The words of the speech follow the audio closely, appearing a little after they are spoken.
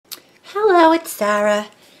Hello, it's Sarah,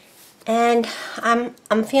 and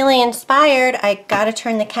I'm feeling inspired. I gotta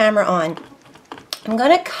turn the camera on. I'm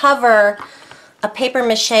gonna cover a paper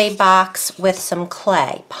mache box with some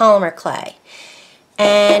clay, polymer clay,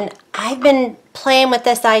 and I've been playing with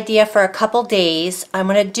this idea for a couple days. I'm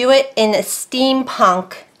gonna do it in a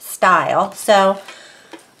steampunk style. So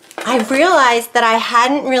I've realized that I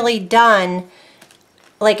hadn't really done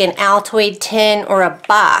like an Altoid tin or a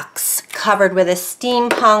box covered with a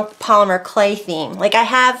steampunk polymer clay theme. Like I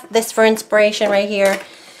have this for inspiration right here.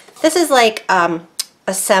 This is like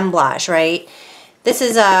assemblage, right? This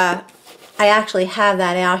is I actually have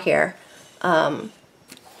that out here. A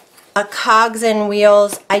cogs and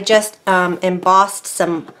wheels. I just embossed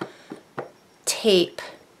some tape.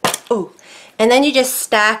 Ooh. And then you just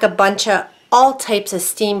stack a bunch of all types of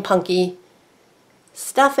steampunky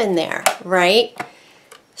stuff in there, right?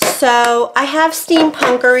 So I have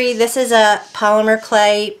Steampunkery. This is a polymer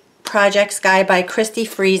clay projects guide by Christy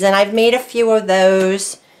Friesen. I've made a few of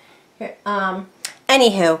those. Here,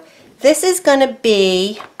 anywho, this is going to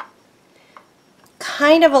be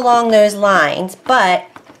kind of along those lines, but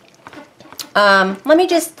let me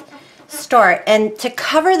just start. And to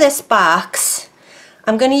cover this box,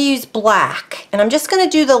 I'm going to use black, and I'm just going to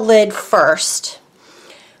do the lid first.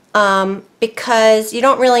 Because you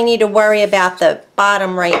don't really need to worry about the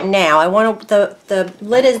bottom right now. I want the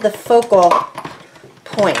lid is the focal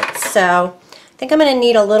point. So I think I'm going to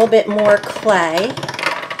need a little bit more clay.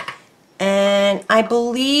 And I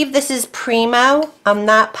believe this is Primo. I'm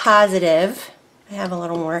not positive. I have a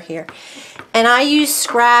little more here. And I use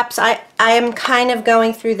scraps. I am kind of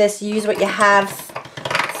going through this use what you have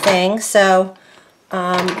thing. So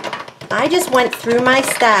I just went through my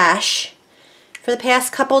stash. For the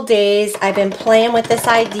past couple days, I've been playing with this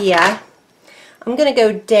idea. I'm going to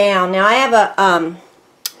go down. Now, I have a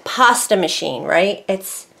pasta machine, right?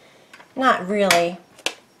 It's not really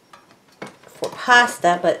for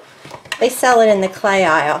pasta, but they sell it in the clay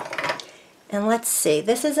aisle. And let's see.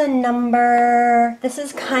 This is a number. This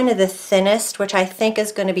is kind of the thinnest, which I think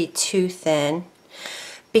is going to be too thin,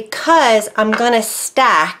 because I'm going to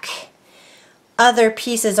stack other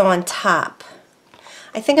pieces on top.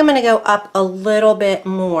 I think I'm going to go up a little bit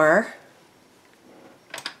more.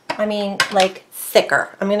 I mean, like thicker.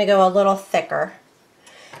 I'm going to go a little thicker.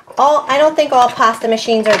 I don't think all pasta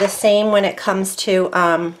machines are the same when it comes to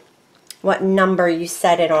what number you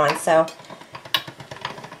set it on. So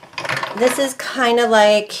this is kind of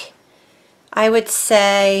like, I would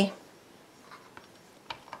say,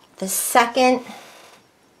 the second.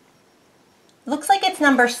 Looks like it's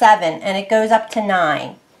number 7, and it goes up to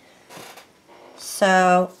 9.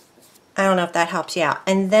 So I don't know if that helps you out.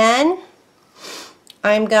 And then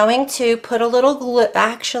I'm going to put a little glue.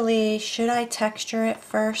 Actually, should I texture it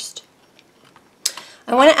first?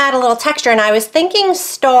 I want to add a little texture, and I was thinking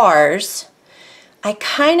stars. I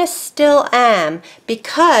kind of still am,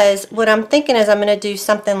 because what I'm thinking is I'm going to do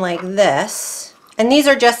something like this. And these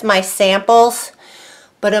are just my samples,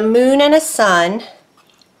 but a moon and a sun.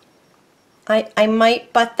 I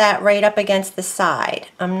might butt that right up against the side.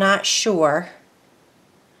 I'm not sure.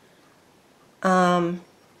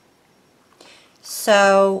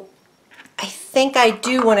 So I think I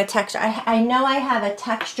do want a texture. I know I have a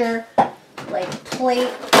texture like plate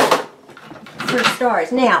for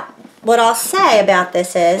stars. Now, what I'll say about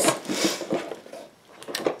this is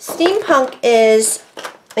steampunk is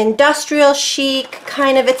industrial chic,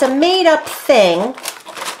 kind of, it's a made up thing,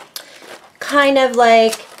 kind of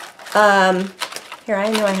like, here, I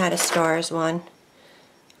know I had a stars one.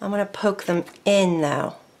 I'm going to poke them in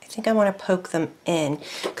though. I think I want to poke them in,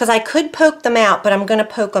 because I could poke them out, but I'm going to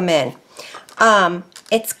poke them in.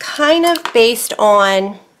 It's kind of based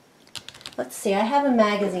on, let's see, I have a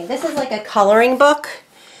magazine. This is like a coloring book.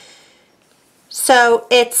 So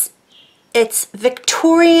it's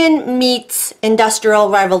Victorian meets Industrial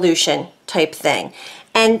Revolution type thing.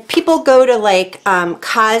 And people go to like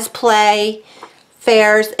cosplay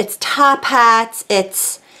fairs. It's top hats.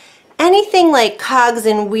 It's anything like cogs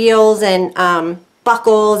and wheels and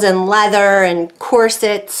buckles and leather and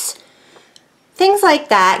corsets, things like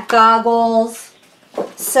that, goggles.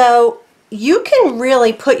 So you can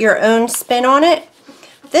really put your own spin on it.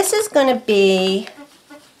 This is going to be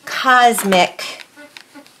cosmic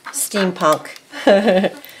steampunk.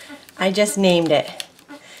 I just named it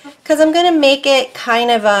because I'm going to make it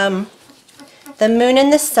kind of the moon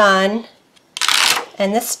and the sun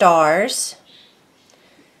and the stars,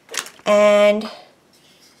 and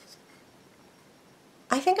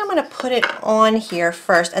I think I'm going to put it on here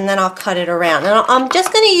first, and then I'll cut it around. And I'm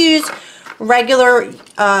just going to use regular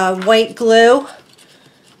white glue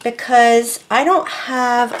because I don't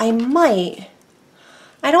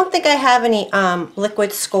think I have any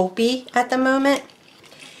liquid Sculpey at the moment.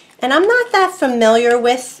 And I'm not that familiar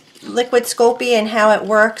with liquid Sculpey and how it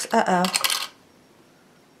works. Uh-oh.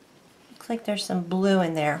 Looks like there's some blue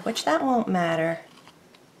in there, which that won't matter.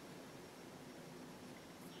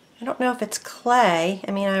 I don't know if it's clay.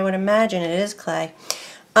 I mean, I would imagine it is clay.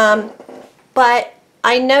 But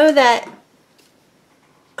I know that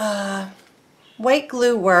white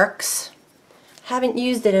glue works. Haven't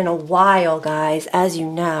used it in a while, guys, as you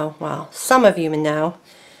know. Well, some of you know.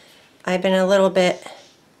 I've been a little bit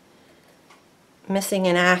missing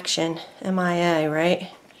in action, MIA,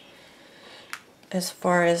 right? As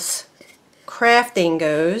far as crafting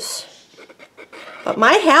goes. But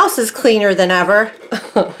my house is cleaner than ever.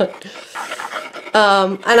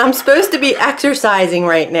 And I'm supposed to be exercising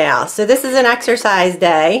right now. So this is an exercise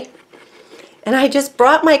day. And I just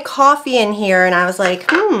brought my coffee in here and I was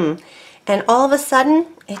like, And all of a sudden,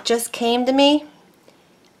 it just came to me.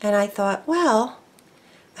 And I thought, well,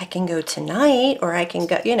 I can go tonight or I can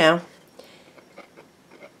go, you know,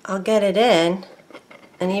 I'll get it in.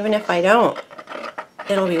 And even if I don't,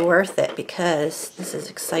 it'll be worth it because this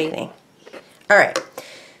is exciting. All right,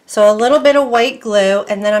 so a little bit of white glue,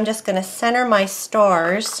 and then I'm just going to center my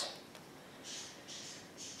stars.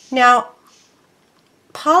 Now,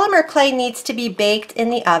 polymer clay needs to be baked in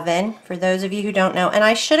the oven, for those of you who don't know, and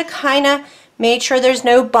I should have kind of made sure there's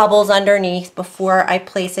no bubbles underneath before I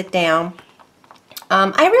place it down.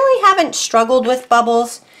 I really haven't struggled with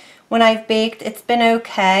bubbles when I've baked. It's been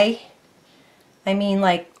okay. I mean,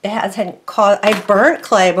 like, it hasn't caused, I've burnt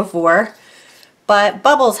clay before, but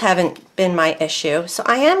bubbles haven't been my issue. So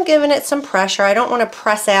I am giving it some pressure. I don't want to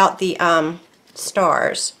press out the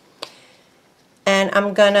stars. And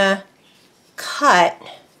I'm going to cut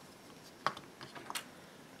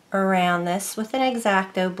around this with an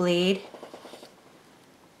X-Acto blade.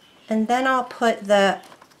 And then I'll put the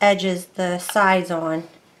edges, the sides on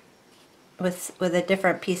with a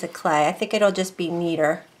different piece of clay. I think it'll just be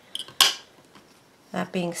neater.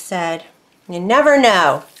 That being said, you never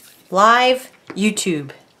know. Live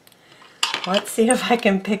YouTube. Let's see if I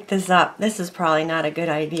can pick this up. This is probably not a good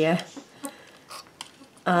idea.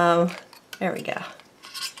 There we go.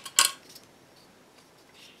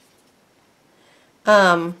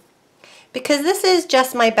 Because this is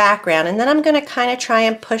just my background, and then I'm going to kind of try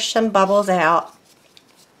and push some bubbles out.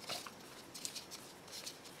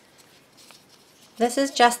 This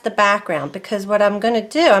is just the background, because what I'm going to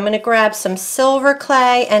do, I'm going to grab some silver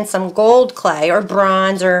clay and some gold clay, or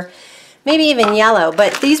bronze, or maybe even yellow,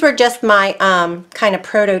 but these were just my kind of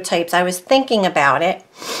prototypes. I was thinking about it.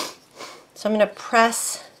 So I'm going to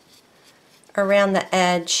press around the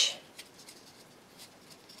edge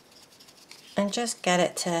and just get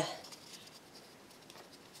it to,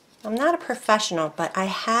 I'm not a professional, but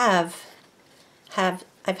I've had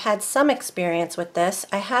some experience with this.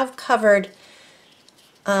 I have covered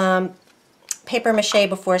paper mache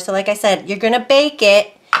before, so like I said, you're going to bake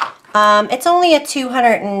it. It's only a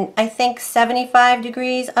 275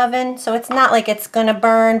 degrees oven, so it's not like it's going to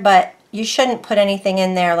burn, but you shouldn't put anything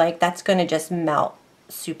in there like that's going to just melt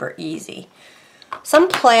super easy. Some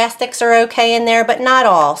plastics are okay in there, but not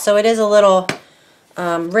all, so it is a little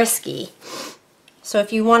risky. So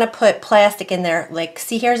if you want to put plastic in there, like,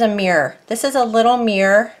 see, here's a mirror. This is a little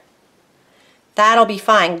mirror. That'll be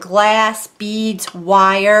fine. Glass, beads,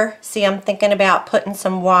 wire. See, I'm thinking about putting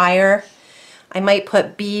some wire. I might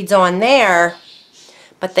put beads on there,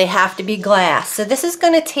 but they have to be glass. So this is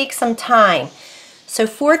going to take some time. So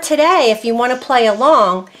for today, if you want to play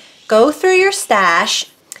along, go through your stash.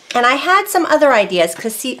 And I had some other ideas,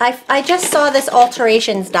 because see, I just saw this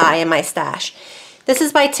alterations die in my stash. This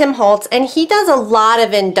is by Tim Holtz, and he does a lot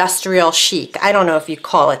of industrial chic. I don't know if you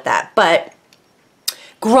call it that, but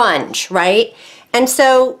grunge, right? And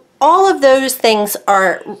so all of those things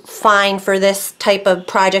are fine for this type of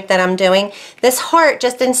project that I'm doing. This heart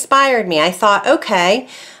just inspired me. I thought, okay,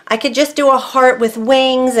 I could just do a heart with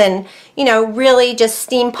wings and, you know, really just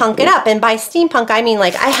steampunk it up. And by steampunk, I mean,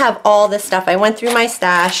 like, I have all this stuff. I went through my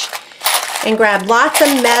stash and grabbed lots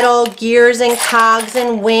of metal, gears and cogs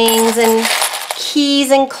and wings and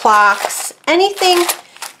keys and clocks, anything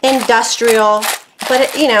industrial,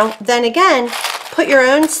 but, you know, then again, put your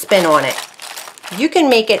own spin on it. You can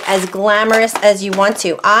make it as glamorous as you want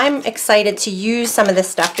to. I'm excited to use some of this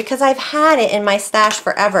stuff because I've had it in my stash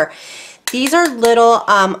forever. These are little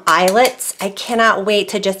eyelets. I cannot wait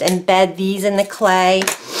to just embed these in the clay.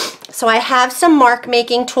 So I have some mark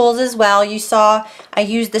making tools as well. You saw I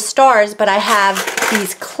used the stars, but I have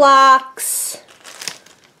these clocks.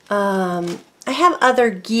 I have other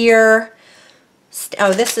gear.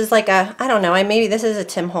 Oh, this is like a, I don't know, maybe this is a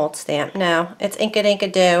Tim Holtz stamp. No, it's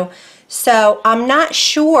Ink-a-Dink-a-Doo. So I'm not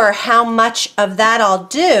sure how much of that I'll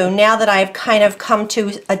do now that I've kind of come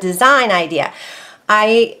to a design idea.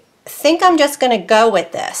 I think I'm just going to go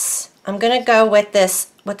with this. I'm going to go with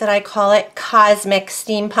this, what did I call it? Cosmic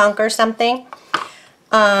Steampunk or something.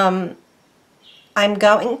 I'm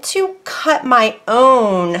going to cut my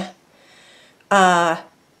own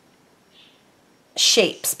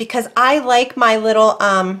shapes because I like my little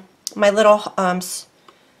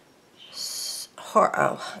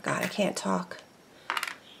oh God, I can't talk.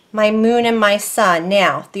 My moon and my sun.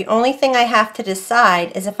 Now, the only thing I have to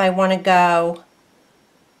decide is if I want to go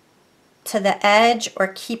to the edge or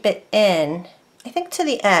keep it in. I think to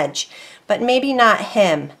the edge, but maybe not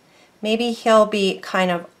him. Maybe he'll be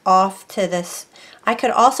kind of off to this. I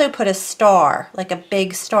could also put a star, like a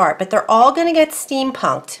big star, but they're all going to get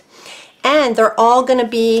steampunked. And they're all going to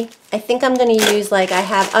be, I think I'm going to use, like, I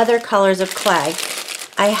have other colors of clay.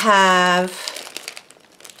 I have,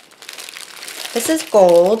 this is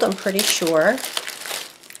gold, I'm pretty sure.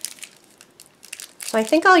 So I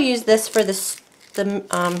think I'll use this for the sun.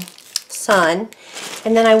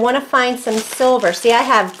 And then I want to find some silver. See, I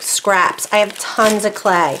have scraps. I have tons of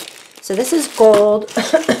clay. So this is gold.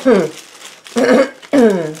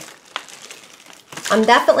 I'm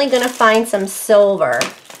definitely going to find some silver.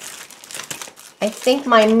 I think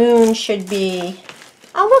my moon should be,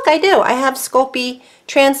 oh look, I do. I have Sculpey,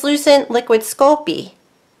 translucent liquid Sculpey.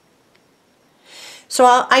 So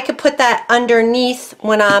I could put that underneath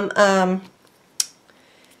when I'm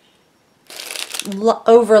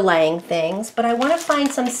overlaying things, but I want to find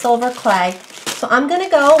some silver clay. So I'm going to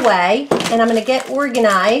go away and I'm going to get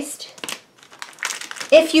organized.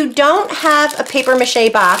 If you don't have a paper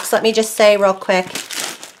mache box, let me just say real quick,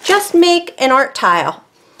 just make an art tile.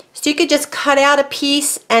 So you could just cut out a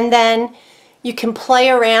piece and then you can play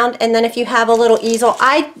around, and then if you have a little easel,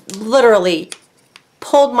 I literally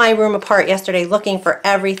pulled my room apart yesterday looking for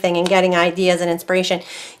everything and getting ideas and inspiration.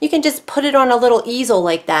 You can just put it on a little easel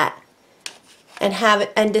like that and have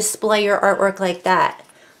it and display your artwork like that.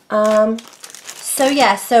 So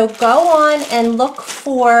yeah, so go on and look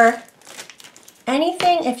for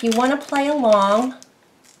anything if you want to play along,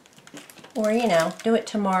 or you know, do it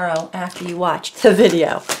tomorrow after you watch the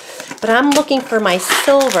video. But I'm looking for my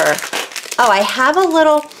silver. Oh, I have a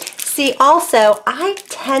little, see, also I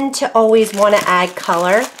tend to always want to add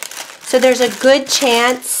color, so there's a good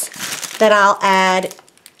chance that I'll add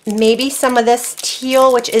maybe some of this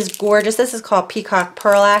teal, which is gorgeous. This is called Peacock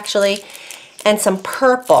Pearl actually, and some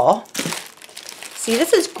purple. See,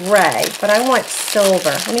 this is gray, but I want silver.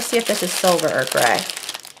 Let me see if this is silver or gray.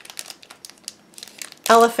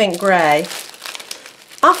 Elephant gray.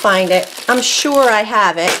 I'll find it. I'm sure I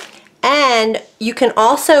have it. And you can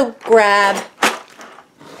also grab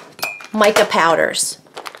mica powders.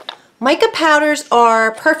 Mica powders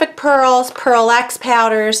are Perfect Pearls, Pearl X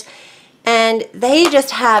powders, and they just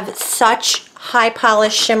have such high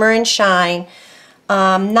polish shimmer and shine.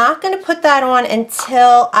 I'm not going to put that on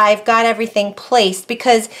until I've got everything placed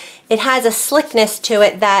because it has a slickness to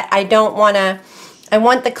it that I don't want to, I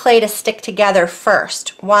want the clay to stick together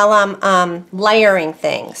first while I'm layering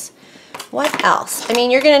things. What else? I mean,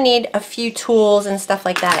 you're going to need a few tools and stuff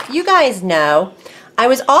like that. You guys know. I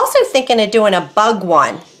was also thinking of doing a bug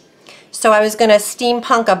one. So I was going to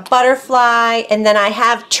steampunk a butterfly, and then I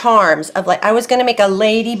have charms of like, I was going to make a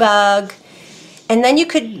ladybug, and then you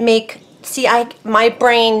could make, see, my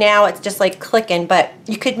brain now, it's just like clicking, but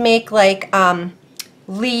you could make like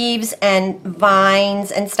leaves and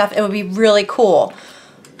vines and stuff. It would be really cool.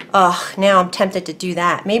 Ugh, now I'm tempted to do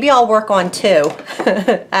that. Maybe I'll work on 2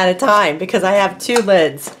 at a time because I have 2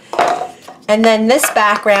 lids. And then this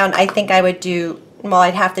background, I think I would do, well,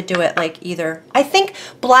 I'd have to do it like either, I think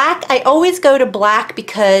black, I always go to black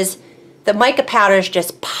because the mica powders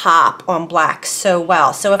just pop on black so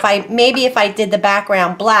well. So if I, maybe if I did the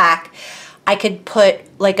background black, I could put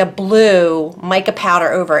like a blue mica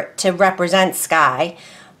powder over it to represent sky.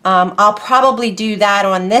 I'll probably do that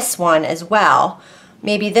on this one as well.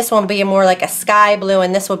 Maybe this one will be more like a sky blue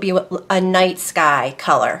and this will be a night sky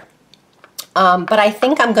color. But I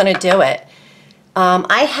think I'm going to do it.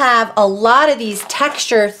 I have a lot of these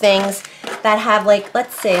texture things that have like,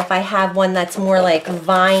 let's see if I have one that's more like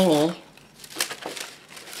viney.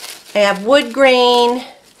 I have wood grain,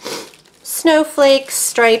 snowflakes,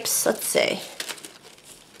 stripes, let's see,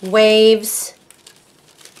 waves.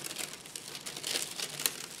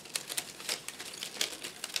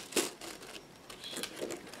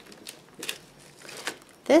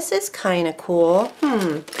 This is kind of cool.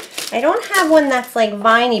 I don't have one that's like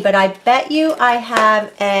viney, but I bet you I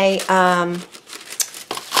have a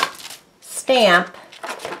stamp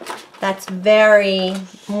that's very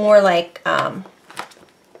more like,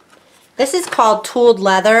 this is called tooled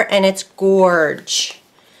leather and it's gorge.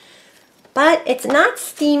 But it's not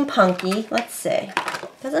steampunky. Let's see.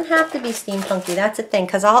 It doesn't have to be steampunky. That's a thing,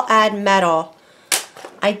 because I'll add metal.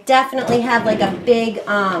 I definitely have like a big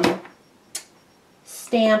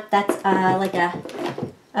stamp that's like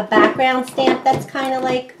a background stamp that's kind of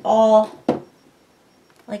like all,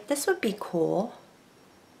 like this would be cool.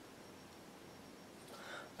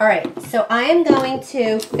 Alright, so I am going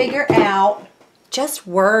to figure out, just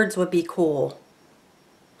words would be cool.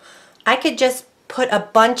 I could just put a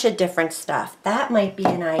bunch of different stuff. That might be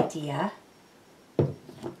an idea.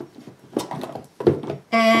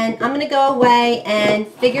 And I'm going to go away and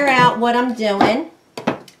figure out what I'm doing.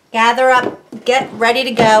 Gather up, get ready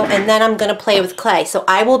to go, and then I'm going to play with clay. So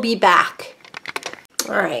I will be back.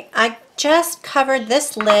 Alright, I just covered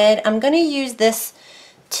this lid. I'm going to use this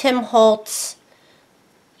Tim Holtz,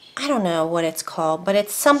 I don't know what it's called, but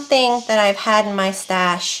it's something that I've had in my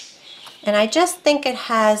stash. And I just think it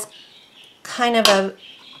has kind of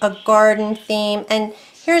a garden theme. And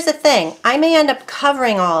here's the thing, I may end up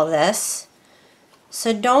covering all of this,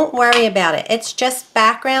 so don't worry about it. It's just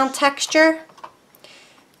background texture,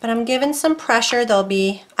 but I'm giving some pressure. There'll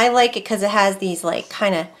be, I like it because it has these like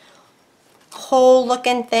kind of hole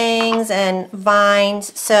looking things and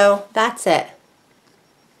vines, so that's it.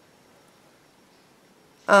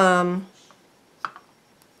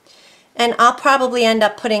 And I'll probably end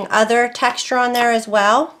up putting other texture on there as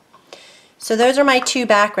well. So those are my two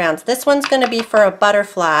backgrounds. This one's going to be for a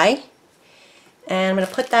butterfly, and I'm going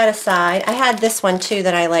to put that aside. I had this one too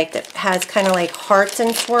that I like that has kind of like hearts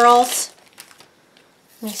and swirls.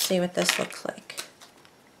 Let me see what this looks like.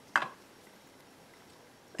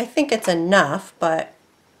 I think it's enough, but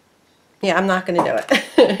yeah, I'm not going to do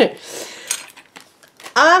it.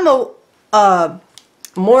 I'm a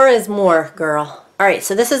more is more girl. Alright,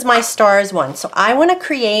 so this is my stars one. So I want to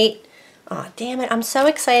create, oh damn it, I'm so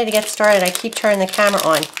excited to get started. I keep turning the camera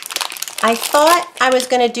on. I thought I was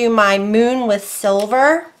going to do my moon with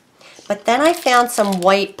silver, but then I found some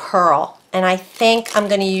white pearl, and I think I'm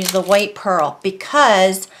going to use the white pearl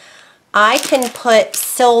because I can put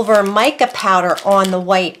silver mica powder on the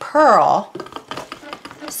white pearl.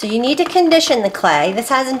 So you need to condition the clay. This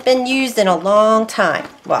hasn't been used in a long time.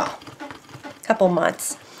 Well, a couple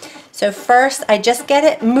months. So first I just get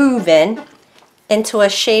it moving into a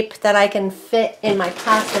shape that I can fit in my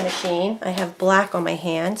pasta machine. I have black on my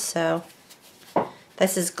hand, so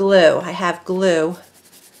this is glue. I have glue.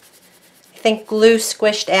 I think glue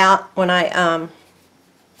squished out when I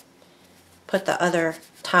put the other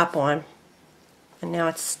top on, and now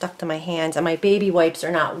it's stuck to my hands, and my baby wipes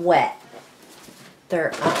are not wet.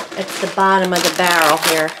 They're it's the bottom of the barrel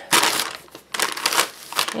here.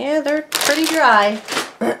 Yeah, they're pretty dry.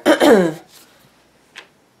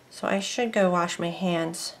 So I should go wash my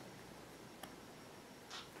hands.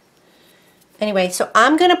 Anyway, so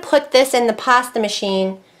I'm going to put this in the pasta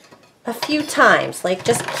machine a few times. Like,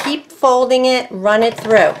 just keep folding it, run it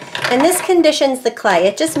through. And this conditions the clay.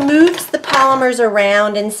 It just moves the polymers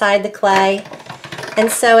around inside the clay.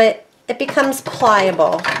 And so it becomes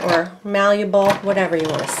pliable or malleable, whatever you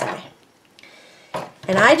want to say.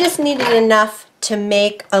 And I just needed enough to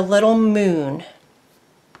make a little moon.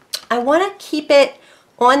 I want to keep it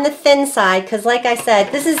on the thin side because, like I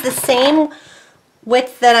said, this is the same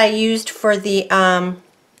width that I used for the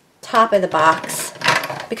top of the box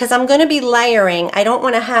because I'm going to be layering. I don't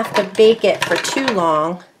want to have to bake it for too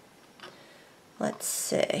long. Let's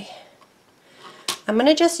see. I'm going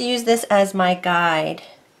to just use this as my guide.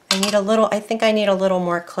 I think I need a little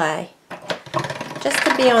more clay. Just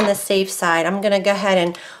to be on the safe side, I'm going to go ahead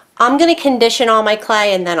and I'm going to condition all my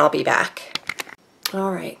clay and then I'll be back.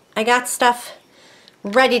 Alright, I got stuff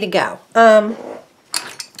ready to go.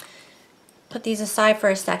 Put these aside for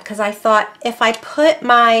a sec because I thought if I put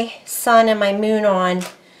my sun and my moon on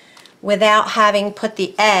without having put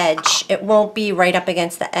the edge, it won't be right up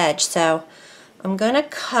against the edge. So I'm going to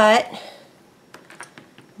cut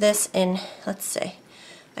this in, let's see,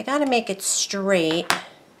 I got to make it straight.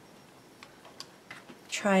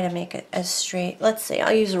 Try to make it as straight. Let's see,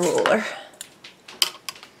 I'll use a ruler.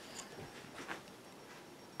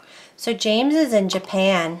 So James is in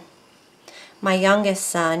Japan, my youngest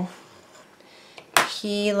son.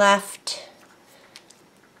 He left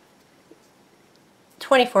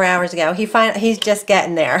 24 hours ago. He's just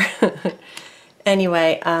getting there.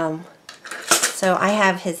 Anyway, so I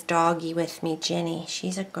have his doggy with me, Ginny.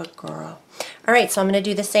 She's a good girl. Alright, so I'm going to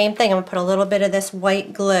do the same thing. I'm going to put a little bit of this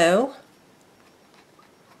white glue.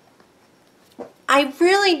 I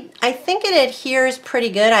think it adheres pretty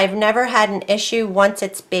good. I've never had an issue once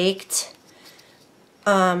it's baked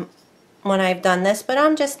when I've done this, but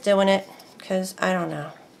I'm just doing it because I don't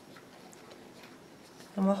know.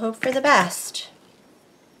 And we'll hope for the best.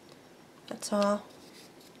 That's all.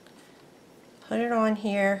 Put it on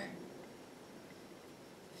here.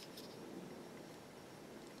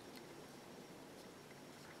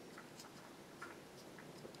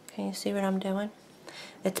 Can you see what I'm doing?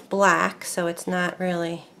 It's black, so it's not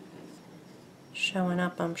really showing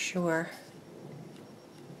up, I'm sure.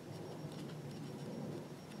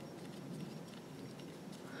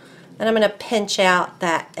 And I'm going to pinch out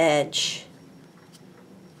that edge.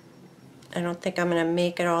 I don't think I'm going to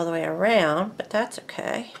make it all the way around, but that's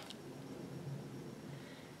okay.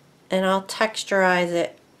 And I'll texturize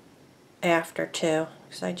it after too,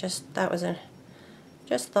 because I just thought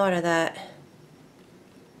of that.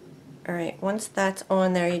 Alright, once that's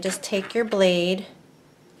on there, you just take your blade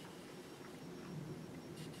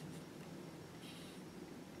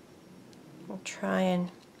and try and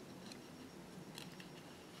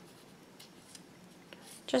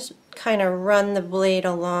just kind of run the blade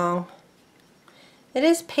along. It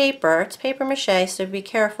is paper, it's paper mache, so be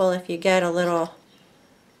careful if you get a little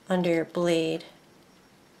under your blade.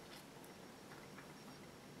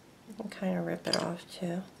 You can kind of rip it off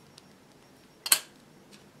too.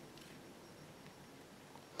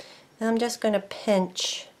 And I'm just going to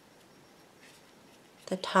pinch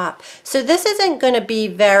the top. So this isn't going to be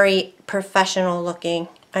very professional looking,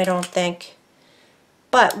 I don't think.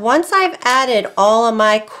 But once I've added all of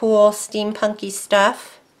my cool steampunky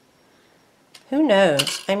stuff, who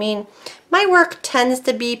knows? I mean, my work tends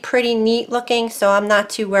to be pretty neat looking, so I'm not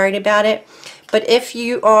too worried about it. But if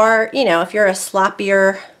you are, you know, if you're a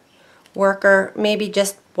sloppier worker, maybe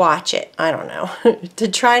just watch it. I don't know. To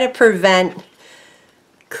try to prevent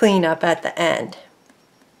cleanup at the end.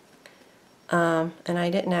 And I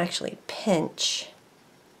didn't actually pinch.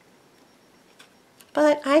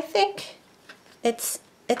 But I think it's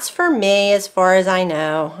for me as far as I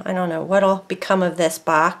know. I don't know what'll become of this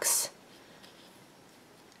box.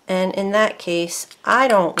 And in that case, I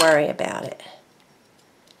don't worry about it.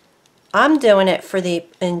 I'm doing it for the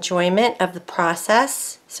enjoyment of the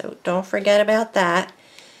process, so don't forget about that.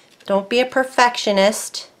 Don't be a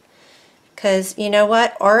perfectionist, because you know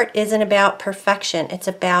what? Art isn't about perfection. It's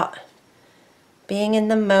about being in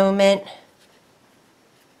the moment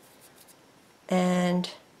and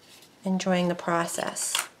enjoying the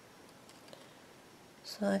process.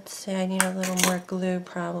 So let's see, I need a little more glue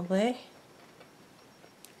probably.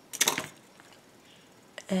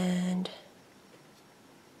 And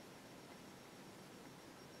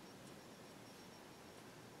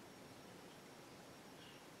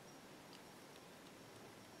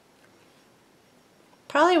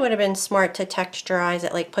probably would have been smart to texturize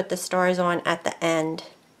it, like put the stars on at the end.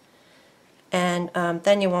 And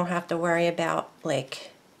then you won't have to worry about,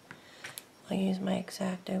 like, I'll use my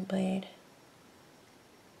X-Acto blade.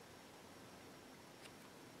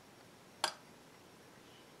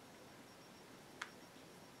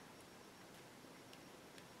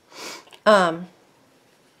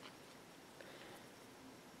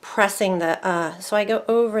 Pressing the, so I go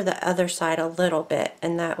over the other side a little bit,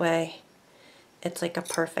 and that way it's like a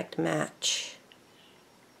perfect match.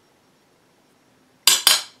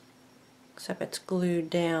 Except it's glued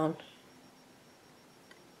down.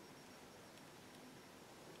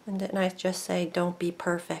 And didn't I just say don't be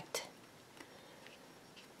perfect?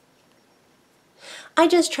 I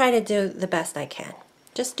just try to do the best I can.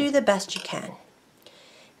 Just do the best you can.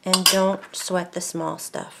 And don't sweat the small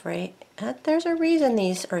stuff, right? There's a reason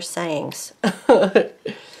these are sayings. There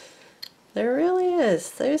really is.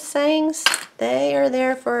 Those sayings, they are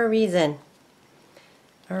there for a reason.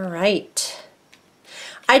 All right.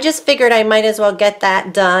 I just figured I might as well get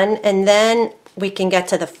that done, and then we can get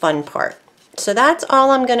to the fun part. So that's all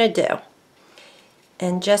I'm going to do.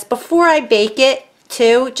 And just before I bake it,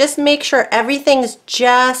 too, just make sure everything's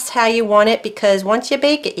just how you want it, because once you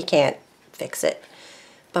bake it, you can't fix it.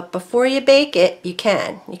 But before you bake it, you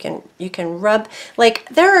can. You can rub, like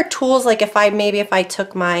there are tools, like if I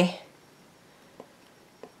took my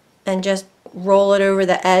and just roll it over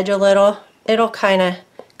the edge a little, it'll kind of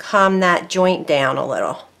calm that joint down a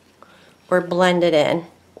little, or blend it in.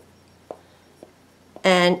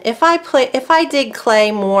 And if I did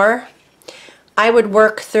clay more, I would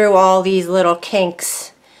work through all these little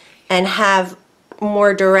kinks and have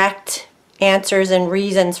more direct answers and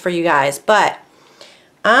reasons for you guys. But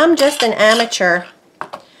I'm just an amateur.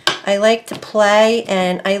 I like to play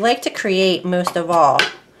and I like to create most of all.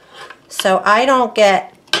 So I don't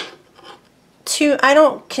get I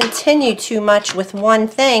don't continue too much with one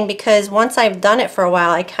thing, because once I've done it for a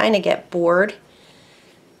while, I kind of get bored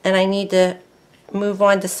and I need to move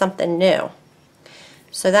on to something new.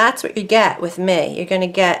 So that's what you get with me. You're going to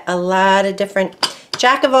get a lot of different,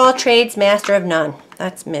 jack of all trades, master of none.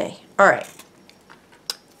 That's me. All right.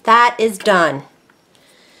 That is done.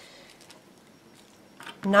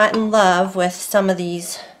 I'm not in love with some of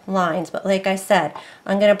these lines, but like I said,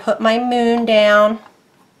 I'm going to put my moon down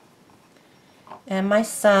and my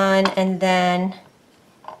sun, and then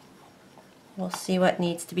we'll see what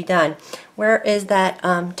needs to be done. Where is that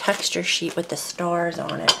texture sheet with the stars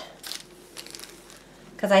on it?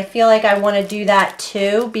 Because I feel like I want to do that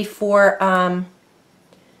too before,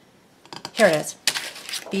 here it is,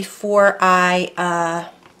 before I,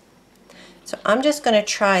 so I'm just going to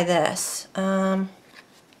try this. I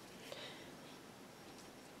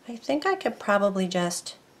think I could probably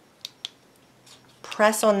just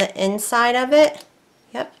press on the inside of it,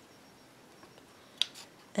 yep,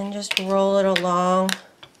 and just roll it along.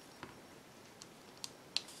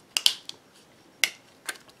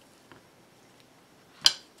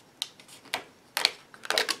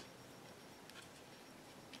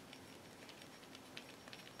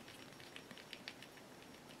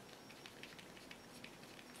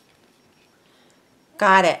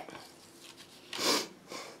 Got it.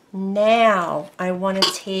 Now I want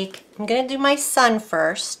to take, I'm going to do my sun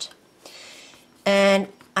first, and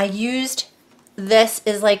I used, this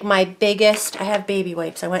is like my biggest, I have baby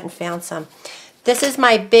wipes, I went and found some. This is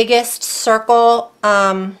my biggest circle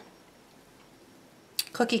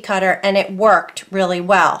cookie cutter, and it worked really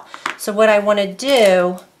well. So what I want to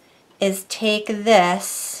do is take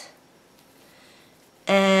this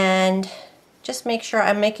and just make sure,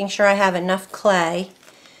 I'm making sure I have enough clay.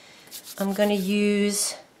 I'm going to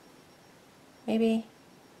use, maybe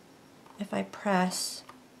if I press,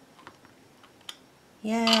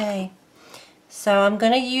 yay. So I'm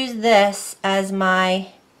going to use this as my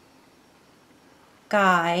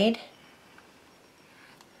guide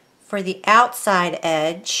for the outside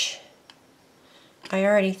edge. I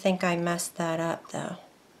already think I messed that up though.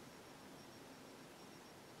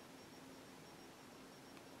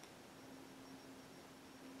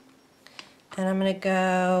 And I'm going to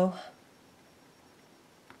go,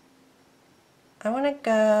 I want to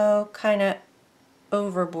go kind of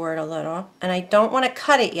overboard a little, and I don't want to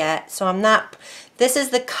cut it yet, so I'm not, this is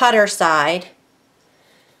the cutter side,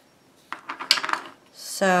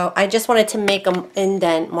 so I just wanted to make an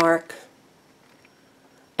indent mark,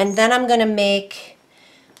 and then I'm going to make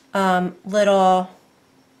little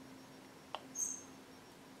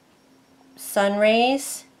sun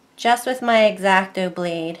rays just with my X-Acto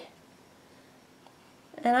blade.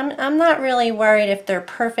 And I'm not really worried if they're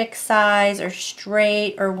perfect size or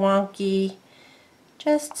straight or wonky.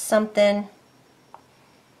 Just something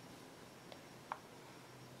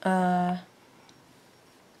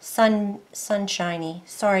sunshiny.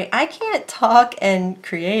 Sorry, I can't talk and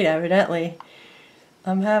create evidently.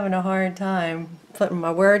 I'm having a hard time putting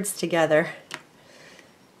my words together.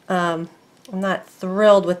 I'm not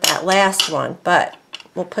thrilled with that last one, but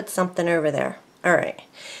we'll put something over there. Alright.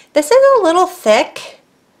 This is a little thick.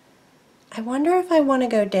 I wonder if I want to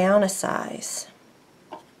go down a size.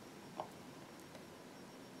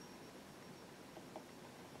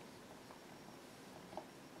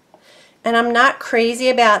 And I'm not crazy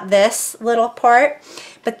about this little part,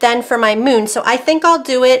 but then for my moon, so I think I'll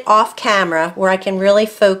do it off camera where I can really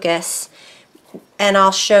focus, and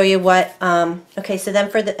I'll show you what, okay, so then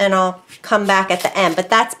for the, and I'll come back at the end, but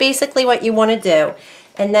that's basically what you want to do.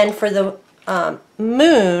 And then for the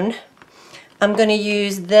moon, I'm going to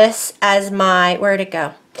use this as my, where'd it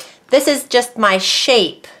go? This is just my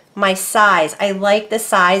shape, my size. I like the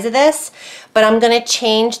size of this, but I'm going to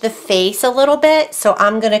change the face a little bit, so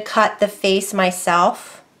I'm going to cut the face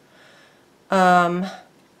myself. So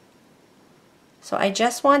I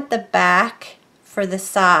just want the back for the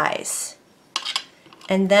size.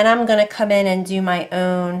 And then I'm going to come in and do my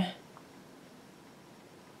own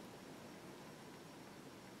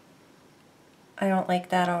I don't like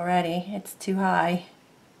that already. It's too high.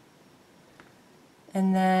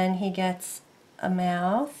 And then he gets a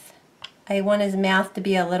mouth. I want his mouth to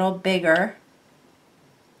be a little bigger.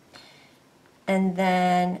 And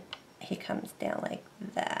then he comes down like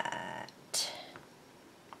that.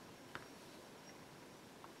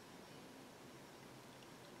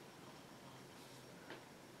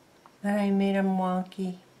 And I made him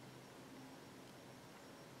wonky.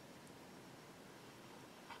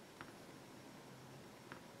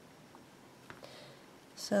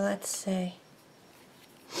 So let's see.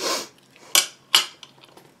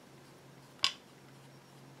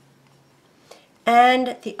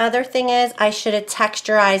 And the other thing is I should have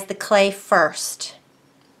texturized the clay first.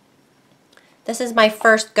 This is my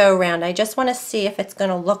first go round. I just want to see if it's going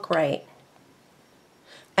to look right.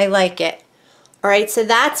 I like it. Alright, so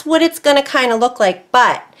that's what it's going to kind of look like,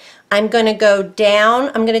 but I'm going to go down,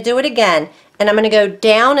 I'm going to do it again, and I'm going to go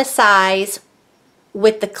down a size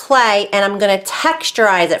with the clay, and I'm going to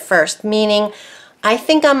texturize it first, meaning I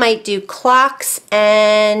think I might do clocks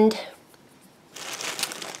and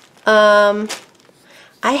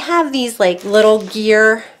I have these like little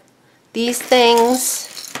gear, these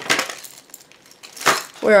things.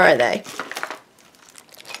 Where are they?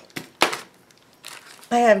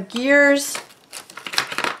 I have gears,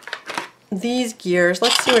 these gears.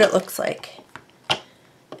 Let's see what it looks like.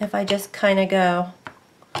 If I just kind of go,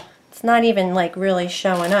 it's not even like really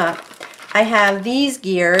showing up. I have these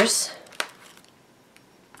gears.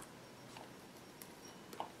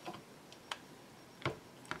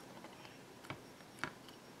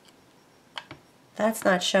 That's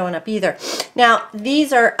not showing up either. Now,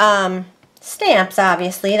 these are stamps,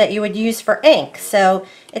 obviously, that you would use for ink. So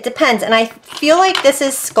it depends. And I feel like this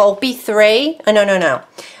is Sculpey 3. Oh, no.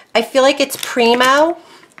 I feel like it's Primo.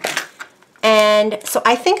 And so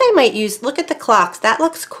I think I might use, look at the clocks. That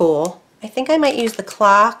looks cool. I think I might use the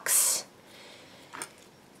clocks.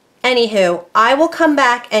 Anywho, I will come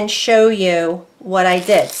back and show you what I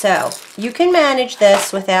did. So you can manage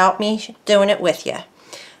this without me doing it with you.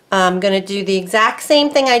 I'm going to do the exact same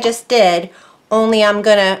thing I just did, only I'm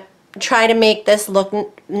going to try to make this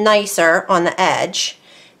look nicer on the edge,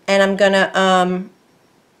 and I'm going to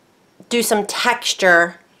do some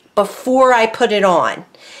texture before I put it on.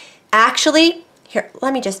 Actually, here,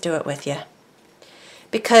 let me just do it with you,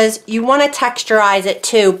 because you want to texturize it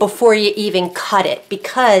too before you even cut it,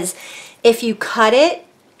 because if you cut it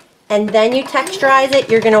and then you texturize it,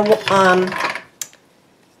 you're going to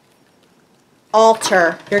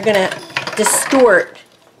alter, you're going to distort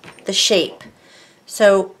the shape.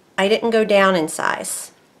 So I didn't go down in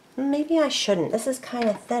size. Maybe I shouldn't. This is kind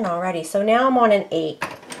of thin already. So now I'm on an 8.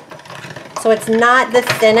 So it's not the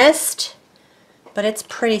thinnest, but it's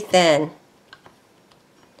pretty thin.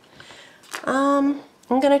 I'm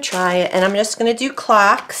going to try it, and I'm just going to do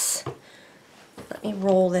clocks. Let me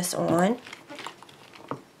roll this on.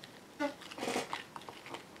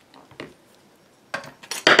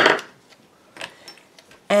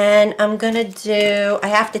 And I'm going to do, I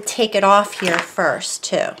have to take it off here first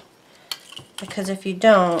too, because if you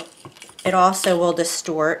don't, it also will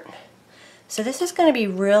distort. So this is going to be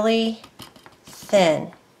really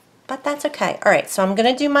thin, but that's okay. Alright, so I'm going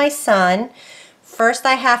to do my sun. First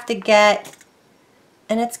I have to get,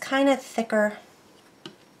 and it's kind of thicker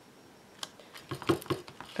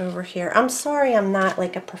over here. I'm sorry I'm not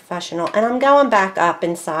like a professional, and I'm going back up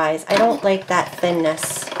in size. I don't like that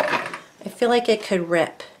thinness. I feel like it could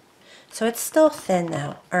rip. So it's still thin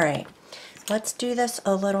though. Alright, let's do this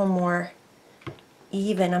a little more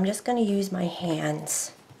even. I'm just going to use my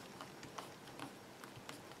hands.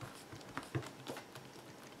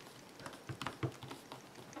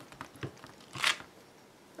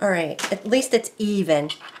 Alright, at least it's even.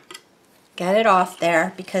 Get it off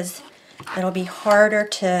there because it'll be harder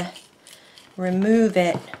to remove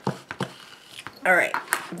it. Alright,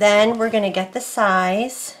 then we're going to get the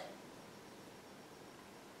size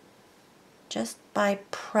just by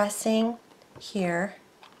pressing here.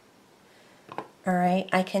 Alright,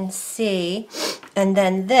 I can see, and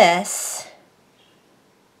then this,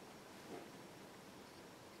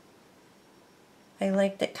 I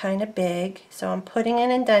liked it kind of big, so I'm putting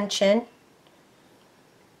an indentation,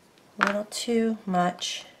 a little too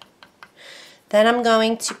much. Then I'm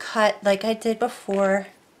going to cut like I did before.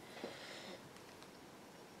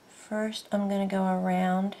 First I'm going to go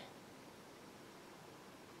around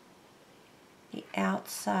the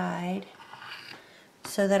outside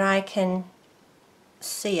so that I can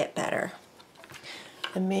see it better,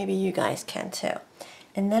 and maybe you guys can too.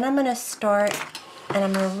 And then I'm going to start, and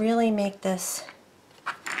I'm going to really make this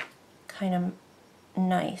kind of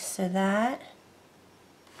nice, so that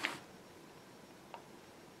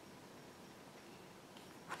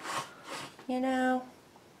you know,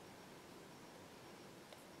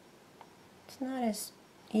 it's not as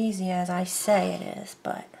easy as I say it is,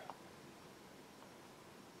 but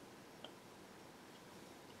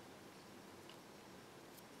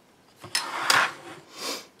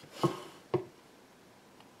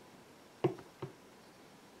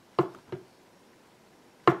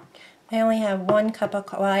I only have 1 cup of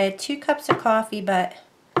coffee. Well, I had 2 cups of coffee, but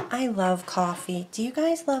I love coffee. Do you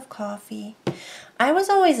guys love coffee? I was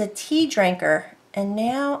always a tea drinker, and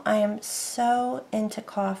now I am so into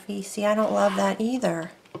coffee. See, I don't love that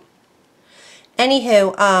either.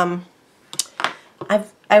 Anywho,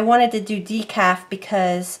 I wanted to do decaf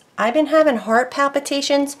because I've been having heart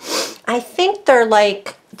palpitations. I think they're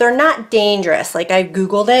not dangerous. Like, I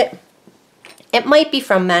Googled it. It might be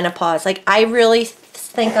from menopause. Like, I really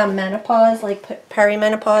think I'm menopause, like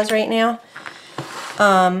perimenopause right now.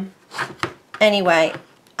 Anyway,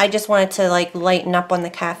 I just wanted to like lighten up on the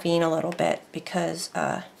caffeine a little bit because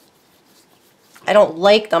I don't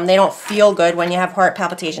like them. They don't feel good when you have heart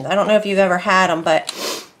palpitations. I don't know if you've ever had them, but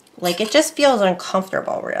like it just feels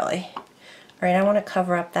uncomfortable, really. All right, I want to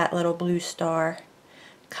cover up that little blue star.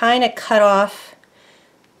 Kind of cut off.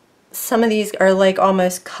 Some of these are like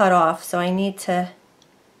almost cut off, so I need to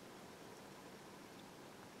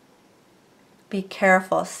be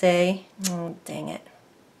careful, see? Oh, dang it.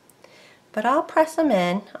 But I'll press them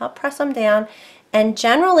in. I'll press them down. And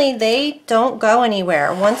generally, they don't go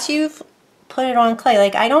anywhere. Once you've put it on clay,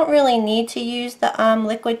 like I don't really need to use the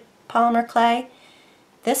liquid polymer clay.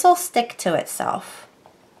 This will stick to itself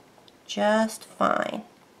just fine.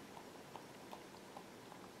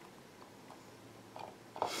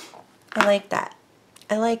 I like that.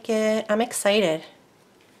 I like it. I'm excited.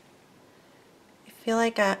 I feel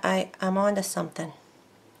like I'm onto something.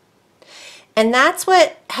 And that's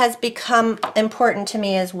what has become important to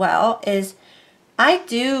me as well, is I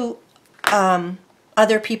do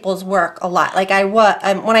other people's work a lot. Like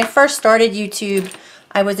when I first started YouTube,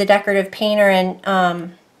 I was a decorative painter, and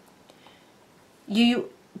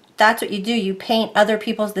that's what you do. You paint other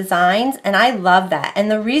people's designs, and I love that.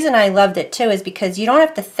 And the reason I loved it too is because you don't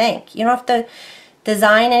have to think. You don't have to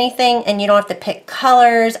design anything, and you don't have to pick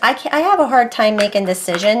colors. I have a hard time making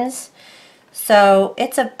decisions. So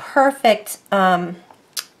it's a perfect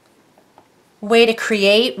way to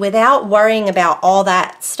create without worrying about all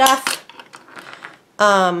that stuff.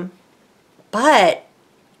 But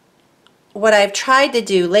what I've tried to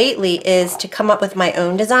do lately is to come up with my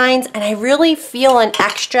own designs, and I really feel an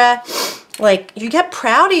extra, like, you get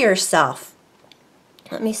proud of yourself.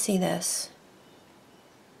 Let me see this.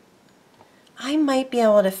 I might be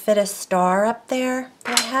able to fit a star up there.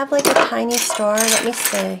 Do I have like a tiny star? Let me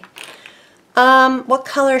see. What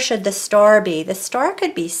color should the star be? The star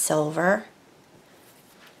could be silver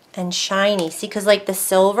and shiny. See, because like the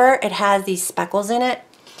silver, it has these speckles in it.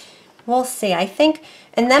 We'll see. I think,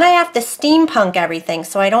 and then I have to steampunk everything,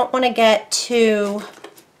 so I don't want to get too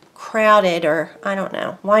crowded, or I don't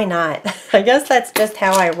know. Why not? I guess that's just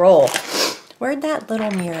how I roll. Where'd that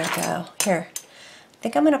little mirror go? Here. I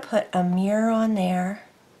think I'm going to put a mirror on there.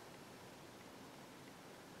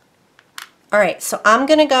 Alright, so I'm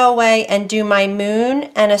going to go away and do my moon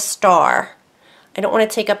and a star. I don't want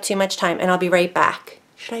to take up too much time, and I'll be right back.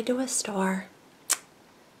 Should I do a star?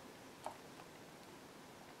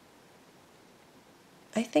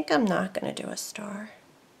 I think I'm not going to do a star.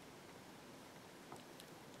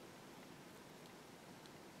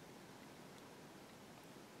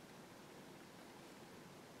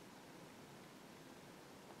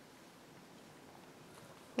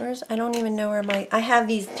 I don't even know where I have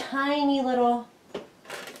these tiny little,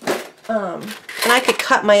 and I could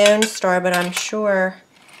cut my own star, but I'm sure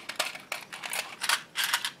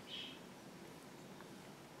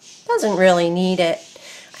doesn't really need it.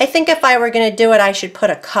 I think if I were going to do it, I should put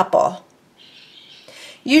a couple.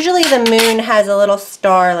 Usually the moon has a little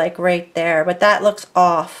star like right there, but that looks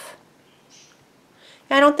off.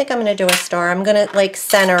 I don't think I'm going to do a star. I'm going to like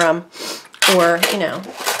center them, or, you know,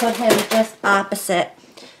 put him just opposite.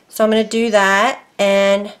 So I'm going to do that,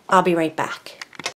 and I'll be right back.